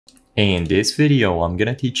In this video, I'm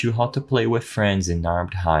gonna teach you how to play with friends in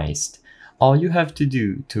Armed Heist. All you have to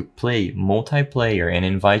do to play multiplayer and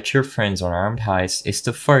invite your friends on Armed Heist is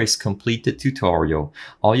to first complete the tutorial.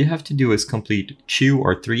 All you have to do is complete 2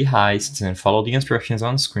 or 3 heists and follow the instructions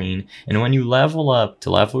on screen, and when you level up to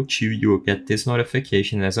level 2, you will get this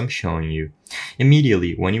notification as I'm showing you.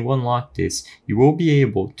 Immediately, when you unlock this, you will be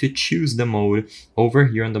able to choose the mode over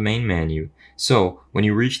here on the main menu. So, when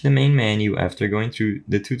you reach the main menu after going through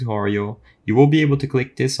the tutorial, you will be able to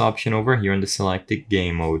click this option over here on the selected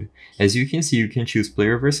game mode. As you can see, you can choose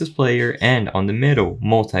player versus player and on the middle,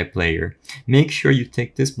 multiplayer. Make sure you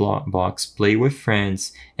tick this box, play with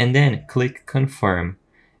friends, and then click confirm.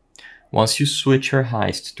 Once you switch your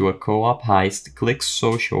heist to a co-op heist, click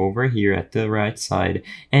social over here at the right side,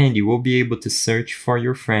 and you will be able to search for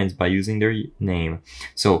your friends by using their name.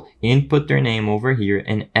 So input their name over here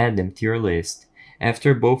and add them to your list.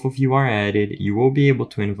 After both of you are added, you will be able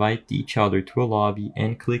to invite each other to a lobby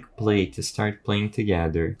and click play to start playing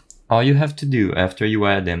together. All you have to do after you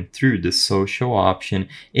add them through the social option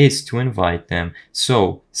is to invite them.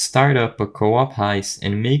 So start up a co-op heist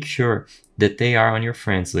and make sure that they are on your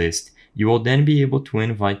friends list. You will then be able to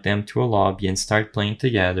invite them to a lobby and start playing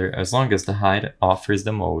together as long as the hide offers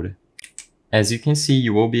the mode. As you can see,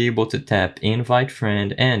 you will be able to tap invite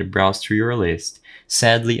friend and browse through your list.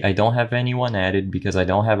 Sadly, I don't have anyone added because I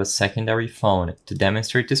don't have a secondary phone to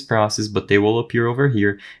demonstrate this process, but they will appear over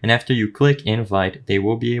here, and after you click invite, they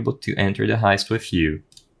will be able to enter the heist with you.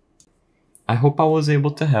 I hope I was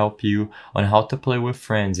able to help you on how to play with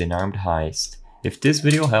friends in Armed Heist. If this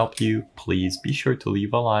video helped you, please be sure to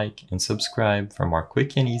leave a like and subscribe for more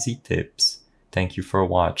quick and easy tips. Thank you for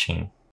watching.